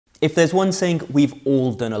If there's one thing we've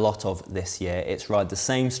all done a lot of this year, it's ride the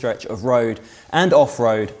same stretch of road and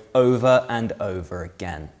off-road over and over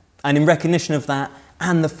again. And in recognition of that,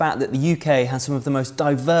 and the fact that the UK has some of the most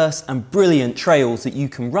diverse and brilliant trails that you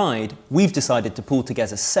can ride, we've decided to pull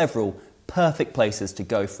together several perfect places to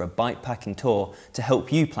go for a bikepacking tour to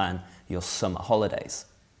help you plan your summer holidays.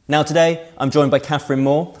 Now today, I'm joined by Catherine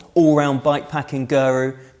Moore, all-round bikepacking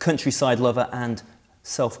guru, countryside lover and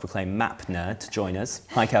self-proclaimed map nerd to join us.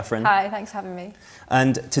 Hi Catherine. Hi, thanks for having me.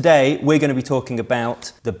 And today we're going to be talking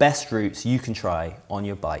about the best routes you can try on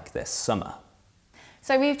your bike this summer.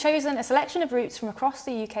 So we've chosen a selection of routes from across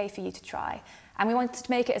the UK for you to try, and we wanted to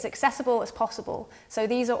make it as accessible as possible. So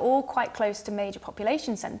these are all quite close to major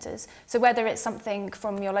population centres. So whether it's something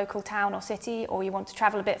from your local town or city, or you want to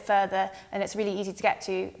travel a bit further and it's really easy to get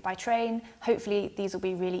to by train, hopefully these will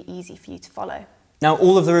be really easy for you to follow. Now,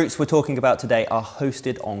 all of the routes we're talking about today are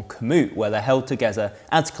hosted on Komoot, where they're held together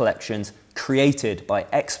as collections created by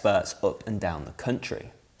experts up and down the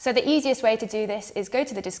country. So the easiest way to do this is go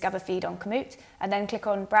to the Discover feed on Komoot and then click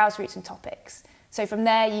on Browse Routes and Topics. So from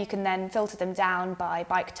there you can then filter them down by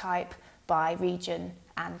bike type, by region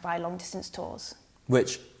and by long distance tours.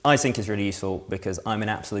 Which I think is really useful because I'm an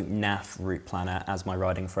absolute naff route planner, as my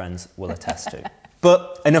riding friends will attest to.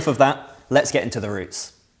 But enough of that, let's get into the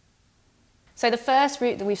routes. So the first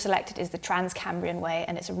route that we've selected is the Cambrian Way,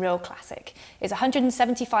 and it's a real classic. It's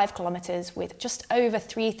 175 kilometres with just over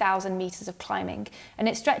 3,000 metres of climbing, and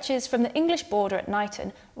it stretches from the English border at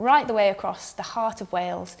Knighton right the way across the heart of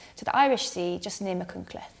Wales to the Irish Sea just near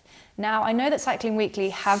Machynlleth. Now, I know that Cycling Weekly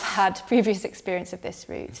have had previous experience of this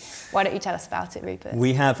route. Why don't you tell us about it, Rupert?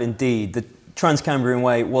 We have indeed. The Cambrian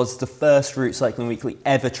Way was the first route Cycling Weekly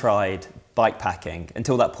ever tried bikepacking.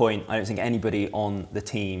 Until that point, I don't think anybody on the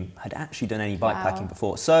team had actually done any bikepacking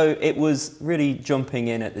before. So it was really jumping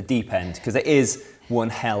in at the deep end because it is one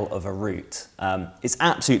hell of a route. It's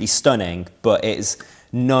absolutely stunning, but it is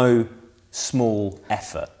no small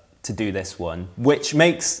effort to do this one, which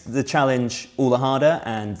makes the challenge all the harder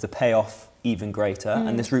and the payoff even greater.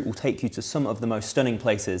 And this route will take you to some of the most stunning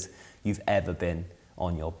places you've ever been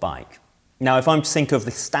on your bike. Now, if I'm to think of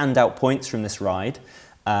the standout points from this ride,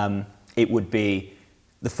 it would be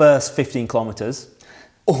the first 15 kilometres,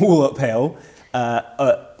 all uphill,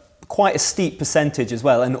 quite a steep percentage as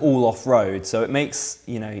well, and all off-road. So it makes,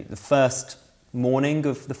 you know, the first morning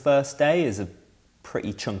of the first day is a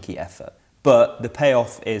pretty chunky effort. But the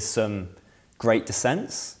payoff is some great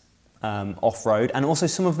descents off-road, and also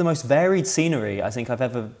some of the most varied scenery I think I've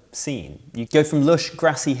ever seen. You go from lush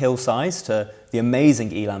grassy hillsides to the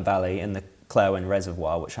amazing Elan Valley and the Clairwen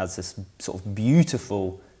Reservoir, which has this sort of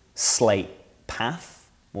beautiful slate path,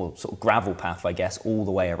 or sort of gravel path, I guess, all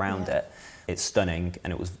the way around it. It's stunning,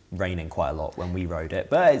 and it was raining quite a lot when we rode it,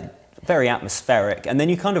 but it's very atmospheric. And then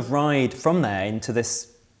you kind of ride from there into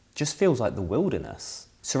this, just feels like the wilderness,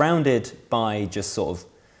 surrounded by just sort of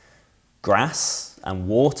grass and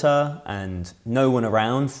water and no one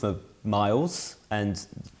around for miles. And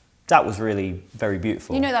that was really very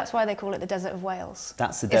beautiful. You know that's why they call it the Desert of Wales.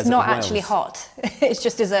 That's the Desert of Wales. It's not actually hot, it's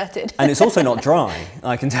just deserted. And it's also not dry,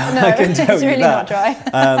 I can tell, no, I can tell it's you really that. not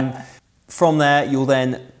dry. From there, you'll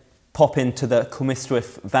then pop into the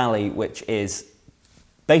Cwmystwyth Valley, which is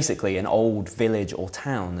basically an old village or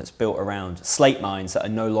town that's built around slate mines that are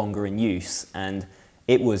no longer in use. And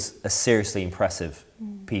it was a seriously impressive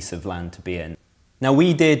piece of land to be in. Now,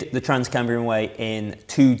 we did the Cambrian Way in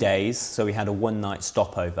 2 days, so we had a one-night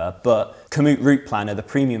stopover, but Komoot Route Planner, the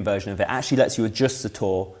premium version of it, actually lets you adjust the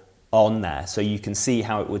tour on there, so you can see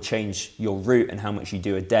how it would change your route and how much you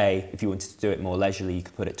do a day. If you wanted to do it more leisurely, you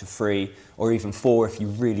could put it to 3 or even 4 if you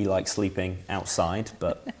really like sleeping outside,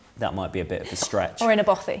 but that might be a bit of a stretch. Or in a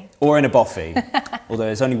bothy. Or in a bothy, although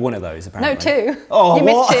there's only one of those apparently. No, 2. Oh, you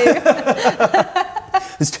what? missed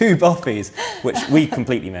 2. There's 2 bothies, which we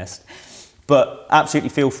completely missed. But absolutely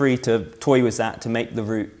feel free to toy with that to make the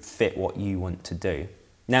route fit what you want to do.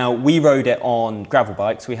 Now, we rode it on gravel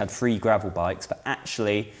bikes. We had 3 gravel bikes, but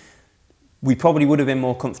actually we probably would have been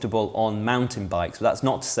more comfortable on mountain bikes. But that's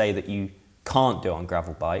not to say that you can't do it on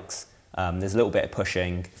gravel bikes. There's a little bit of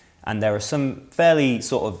pushing, and there are some fairly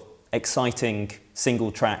sort of exciting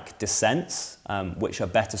single track descents, which are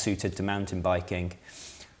better suited to mountain biking.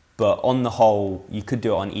 But on the whole, you could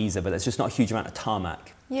do it on easier, but there's just not a huge amount of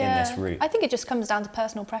tarmac in this route. I think it just comes down to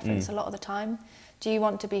personal preference a lot of the time. Do you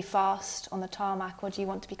want to be fast on the tarmac, or do you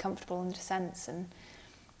want to be comfortable on the descents? And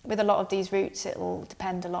with a lot of these routes, it will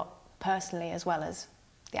depend a lot personally as well as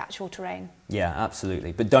the actual terrain. Yeah,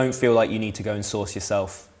 absolutely. But don't feel like you need to go and source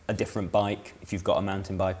yourself a different bike. If you've got a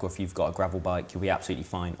mountain bike or if you've got a gravel bike, you'll be absolutely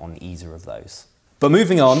fine on either of those. But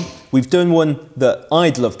moving on, we've done one that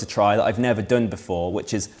I'd love to try that I've never done before,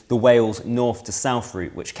 which is the Wales north to south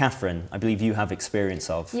route, which Catherine, I believe you have experience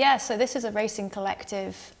of. Yeah, so this is a racing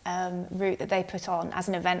collective route that they put on as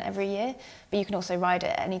an event every year, but you can also ride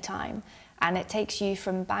it at any time. And it takes you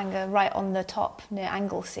from Bangor right on the top near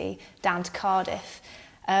Anglesey down to Cardiff.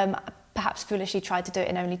 Perhaps foolishly tried to do it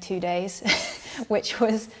in only 2 days, which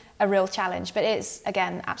was a real challenge, but it's,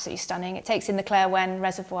 again, absolutely stunning. It takes in the Clairwen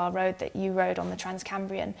Reservoir Road that you rode on the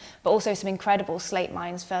Trans-Cambrian, but also some incredible slate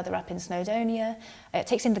mines further up in Snowdonia. It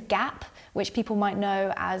takes in the Gap, which people might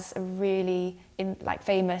know as a really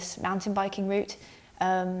famous mountain biking route.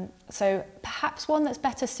 So perhaps one that's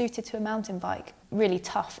better suited to a mountain bike. Really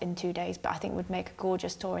tough in 2 days, but I think would make a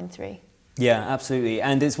gorgeous tour in 3. Yeah, absolutely.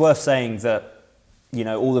 And it's worth saying that, you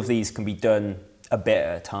know, all of these can be done a bit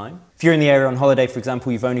at a time. If you're in the area on holiday, for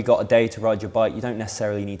example, you've only got a day to ride your bike. You don't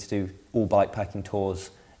necessarily need to do all bikepacking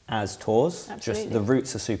tours as tours. Absolutely. Just the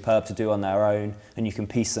routes are superb to do on their own, and you can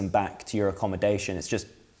piece them back to your accommodation. It's just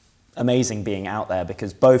amazing being out there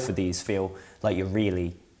because both of these feel like you're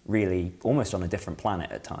really, really almost on a different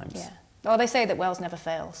planet at times. Yeah. Well, they say that Wales never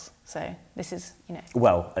fails, so this is, you know.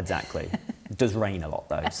 Well, exactly. It does rain a lot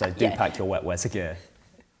though, so do Yeah. pack your wet weather gear.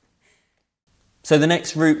 So the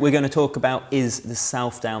next route we're going to talk about is the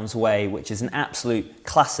South Downs Way, which is an absolute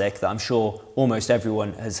classic that I'm sure almost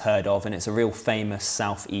everyone has heard of, and it's a real famous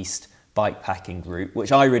southeast bikepacking route,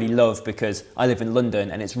 which I really love because I live in London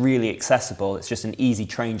and it's really accessible. It's just an easy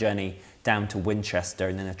train journey down to Winchester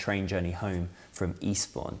and then a train journey home from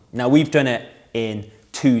Eastbourne. Now we've done it in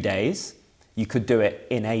 2 days. You could do it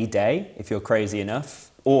in a day if you're crazy enough,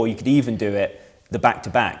 or you could even do it the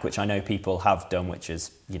back-to-back, which I know people have done, which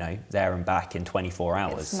is, you know, there and back in 24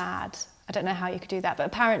 hours. It's mad. I don't know how you could do that, but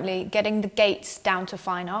apparently getting the gates down to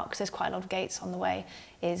Fine Art, because there's quite a lot of gates on the way,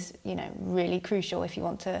 is, you know, really crucial if you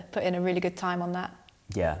want to put in a really good time on that.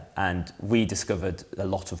 Yeah, and we discovered a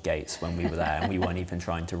lot of gates when we were there, and we weren't even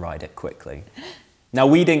trying to ride it quickly. Now,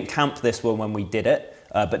 we didn't camp this one when we did it,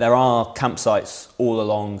 but there are campsites all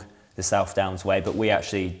along the South Downs Way, but we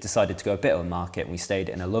actually decided to go a bit of a market, and we stayed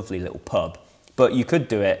in a lovely little pub. But you could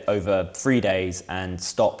do it over 3 days and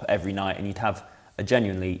stop every night and you'd have a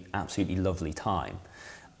genuinely absolutely lovely time.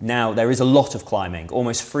 Now, there is a lot of climbing,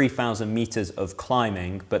 almost 3,000 meters of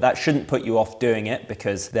climbing, but that shouldn't put you off doing it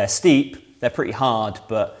because they're steep, they're pretty hard,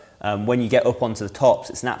 but when you get up onto the tops,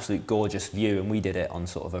 it's an absolute gorgeous view, and we did it on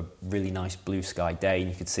sort of a really nice blue sky day, and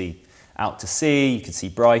you could see out to sea, you could see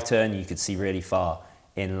Brighton, you could see really far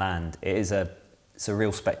inland. It's a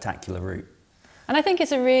real spectacular route. And I think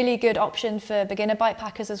it's a really good option for beginner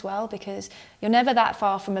bikepackers as well, because you're never that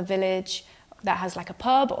far from a village that has like a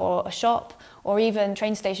pub or a shop or even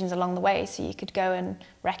train stations along the way, so you could go and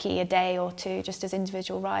recce a day or two just as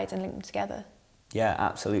individual rides and link them together. Yeah,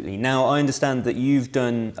 absolutely. Now, I understand that you've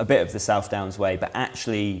done a bit of the South Downs Way, but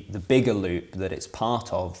actually the bigger loop that it's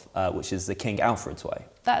part of, which is the King Alfred's Way.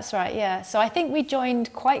 That's right, yeah. So I think we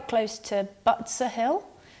joined quite close to Butser Hill.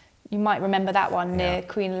 You might remember that one near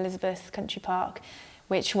Queen Elizabeth Country Park,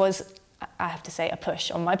 which was, I have to say, a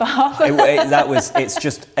push on my behalf. It's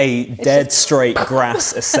just a dead straight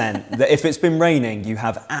grass ascent that if it's been raining, you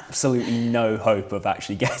have absolutely no hope of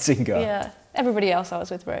actually getting up. Yeah, everybody else I was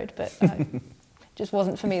with rode, but just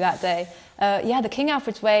wasn't for me that day. Yeah, the King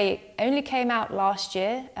Alfred's Way only came out last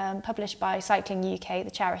year, published by Cycling UK,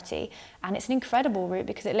 the charity, and it's an incredible route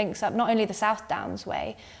because it links up not only the South Downs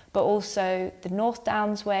Way, but also the North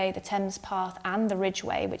Downs Way, the Thames Path, and the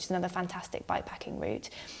Ridgeway, which is another fantastic bikepacking route,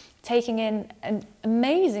 taking in an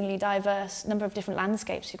amazingly diverse number of different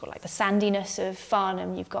landscapes. You've got like the sandiness of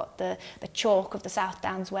Farnham, you've got the chalk of the South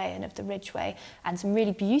Downs Way and of the Ridgeway, and some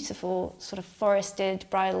really beautiful sort of forested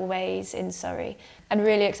bridle ways in Surrey, and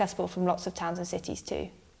really accessible from lots of towns and cities too.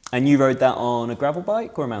 And you rode that on a gravel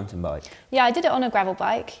bike or a mountain bike? Yeah, I did it on a gravel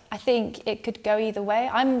bike. I think it could go either way.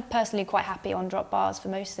 I'm personally quite happy on drop bars for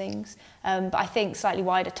most things, but I think slightly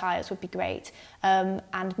wider tyres would be great.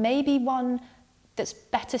 And maybe one that's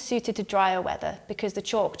better suited to drier weather, because the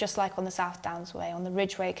chalk, just like on the South Downs Way, on the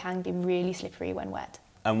Ridgeway, can be really slippery when wet.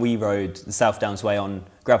 And we rode the South Downs Way on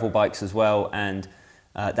gravel bikes as well, and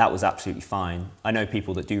that was absolutely fine. I know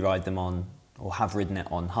people that do ride them on, or have ridden it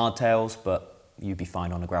on hardtails, but you'd be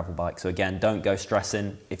fine on a gravel bike. So again, don't go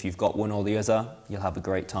stressing. If you've got one or the other, you'll have a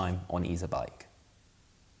great time on either bike.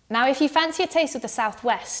 Now, if you fancy a taste of the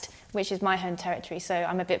Southwest, which is my home territory, so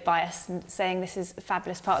I'm a bit biased in saying this is a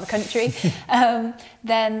fabulous part of the country,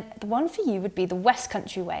 then the one for you would be the West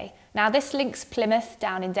Country Way. Now this links Plymouth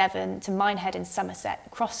down in Devon to Minehead in Somerset,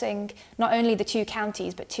 crossing not only the 2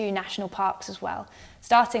 counties but 2 national parks as well,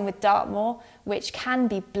 starting with Dartmoor, which can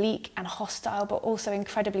be bleak and hostile but also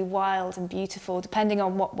incredibly wild and beautiful depending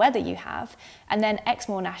on what weather you have, and then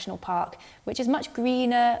Exmoor National Park, which is much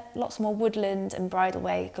greener, lots more woodland and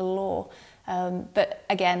bridleway galore, but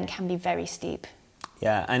again can be very steep.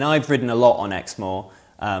 Yeah, and I've ridden a lot on Exmoor,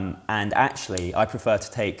 and actually I prefer to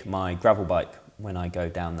take my gravel bike when I go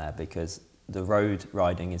down there because the road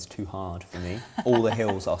riding is too hard for me. All the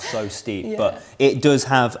hills are so steep, yeah. But it does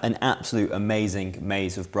have an absolute amazing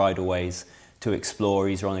maze of bridleways to explore,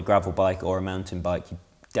 either on a gravel bike or a mountain bike. You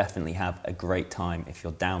definitely have a great time if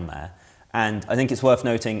you're down there. And I think it's worth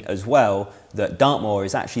noting as well that Dartmoor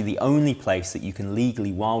is actually the only place that you can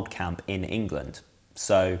legally wild camp in England.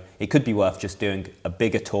 So it could be worth just doing a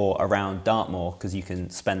bigger tour around Dartmoor because you can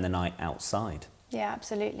spend the night outside. Yeah,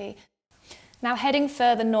 absolutely. Now heading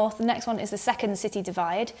further north, the next one is the Second City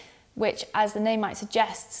Divide, which, as the name might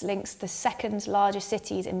suggest, links the second largest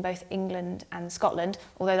cities in both England and Scotland,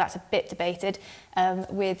 although that's a bit debated,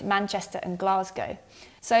 with Manchester and Glasgow.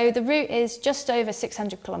 So the route is just over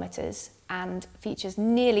 600 kilometres and features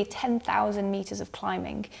nearly 10,000 metres of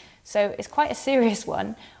climbing. So it's quite a serious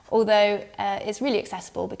one, although it's really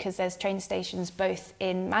accessible because there's train stations both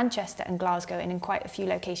in Manchester and Glasgow and in quite a few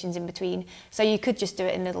locations in between. So you could just do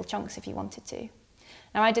it in little chunks if you wanted to.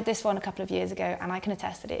 Now I did this one a couple of years ago and I can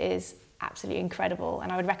attest that it is absolutely incredible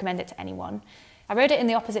and I would recommend it to anyone. I rode it in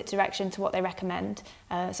the opposite direction to what they recommend,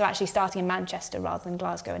 so actually starting in Manchester rather than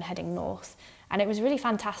Glasgow and heading north. And it was really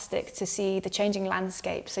fantastic to see the changing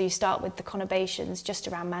landscape. So you start with the conurbations just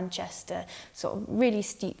around Manchester, sort of really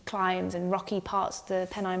steep climbs and rocky parts of the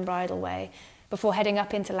Pennine Bridleway, before heading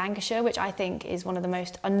up into Lancashire, which I think is one of the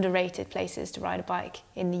most underrated places to ride a bike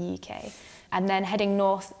in the UK. And then heading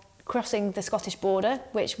north, crossing the Scottish border,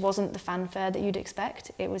 which wasn't the fanfare that you'd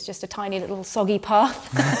expect. It was just a tiny little soggy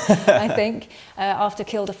path, I think, after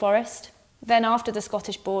Kielder Forest. Then after the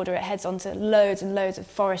Scottish border, it heads on to loads and loads of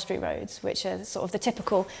forestry roads, which are sort of the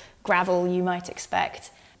typical gravel you might expect.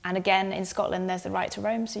 And again, in Scotland, there's the right to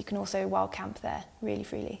roam, so you can also wild camp there really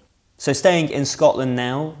freely. So staying in Scotland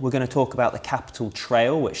now, we're going to talk about the Capital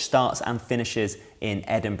Trail, which starts and finishes in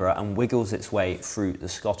Edinburgh and wiggles its way through the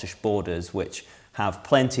Scottish borders, which have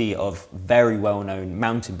plenty of very well-known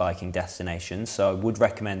mountain biking destinations. So I would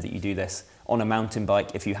recommend that you do this on a mountain bike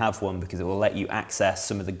if you have one, because it will let you access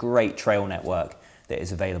some of the great trail network that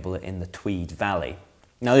is available in the Tweed Valley.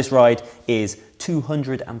 Now this ride is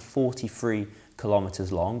 243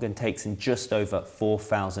 kilometres long and takes in just over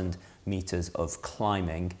 4,000 metres of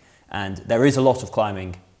climbing. And there is a lot of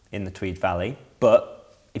climbing in the Tweed Valley,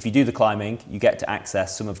 but if you do the climbing, you get to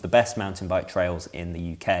access some of the best mountain bike trails in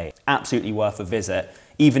the UK. Absolutely worth a visit,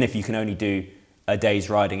 even if you can only do a day's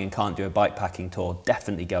riding and can't do a bikepacking tour.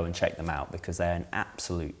 Definitely go and check them out because they're an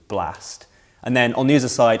absolute blast. And then on the other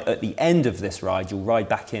side, at the end of this ride, you'll ride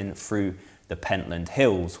back in through the Pentland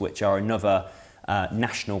Hills, which are another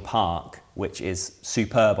national park, which is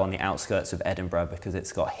superb on the outskirts of Edinburgh because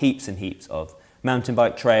it's got heaps and heaps of mountain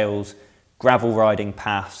bike trails, gravel riding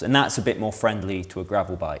paths, and that's a bit more friendly to a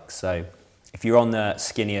gravel bike. So if you're on the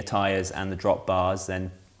skinnier tyres and the drop bars,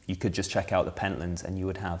 then you could just check out the Pentlands and you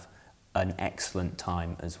would have an excellent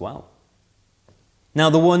time as well. Now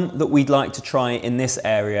the one that we'd like to try in this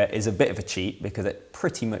area is a bit of a cheat because it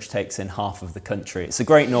pretty much takes in half of the country. It's the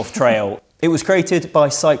Great North Trail. It was created by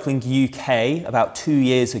Cycling UK about 2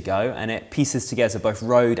 years ago, and it pieces together both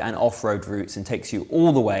road and off-road routes and takes you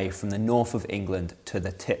all the way from the north of England to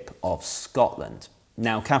the tip of Scotland.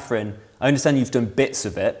 Now Catherine, I understand you've done bits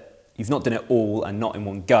of it. You've not done it all and not in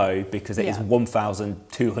one go because it is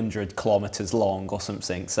 1,200 kilometres long or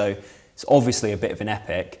something. So it's obviously a bit of an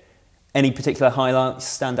epic. Any particular highlights,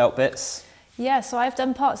 standout bits? Yeah, so I've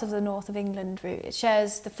done parts of the north of England route. It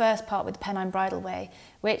shares the first part with the Pennine Bridleway,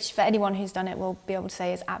 which for anyone who's done it will be able to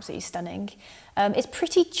say is absolutely stunning. It's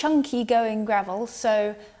pretty chunky going gravel,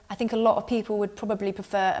 so I think a lot of people would probably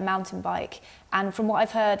prefer a mountain bike. And from what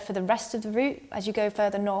I've heard for the rest of the route, as you go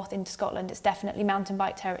further north into Scotland, it's definitely mountain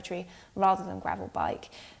bike territory rather than gravel bike.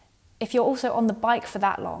 If you're also on the bike for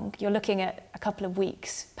that long, you're looking at a couple of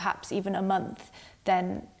weeks, perhaps even a month,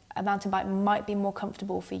 then a mountain bike might be more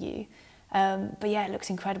comfortable for you. But yeah, it looks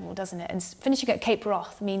incredible, doesn't it? And finishing at Cape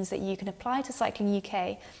Wrath means that you can apply to Cycling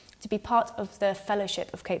UK to be part of the Fellowship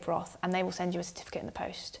of Cape Wrath, and they will send you a certificate in the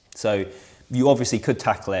post. So you obviously could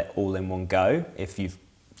tackle it all in one go if you've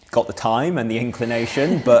got the time and the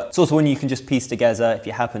inclination, but it's also one you can just piece together if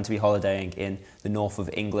you happen to be holidaying in the north of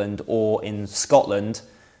England or in Scotland.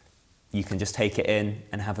 You can just take it in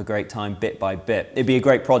and have a great time bit by bit. It'd be a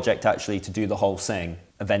great project actually to do the whole thing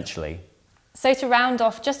eventually. So to round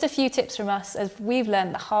off, just a few tips from us as we've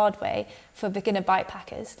learned the hard way for beginner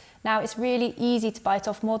bikepackers. Now it's really easy to bite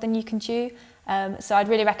off more than you can chew, so I'd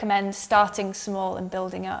really recommend starting small and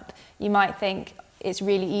building up. You might think it's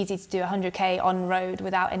really easy to do 100k on road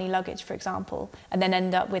without any luggage, for example, and then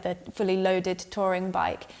end up with a fully loaded touring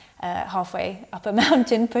bike halfway up a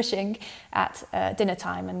mountain pushing at dinner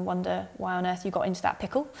time and wonder why on earth you got into that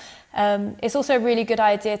pickle. It's also a really good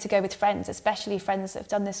idea to go with friends, especially friends that have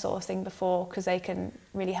done this sort of thing before, because they can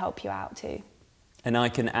really help you out too. And I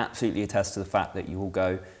can absolutely attest to the fact that you will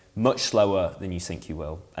go much slower than you think you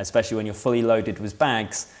will, especially when you're fully loaded with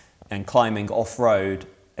bags and climbing off-road.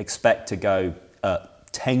 Expect to go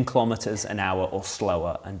 10 kilometers an hour or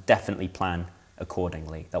slower, and definitely plan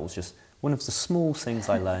accordingly. That was just one of the small things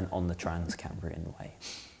I learned on the Cambrian Way.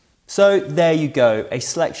 So there you go, a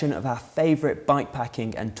selection of our favourite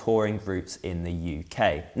bikepacking and touring routes in the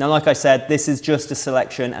UK. Now, like I said, this is just a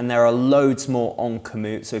selection and there are loads more en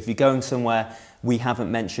Komoot, so if you're going somewhere we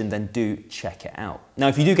haven't mentioned, then do check it out. Now,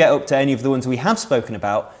 if you do get up to any of the ones we have spoken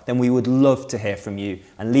about, then we would love to hear from you,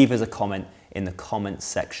 and leave us a comment in the comments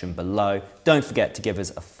section below. Don't forget to give us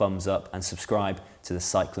a thumbs up and subscribe to the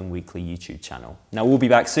Cycling Weekly YouTube channel. Now, we'll be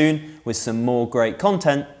back soon with some more great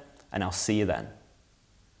content, and I'll see you then.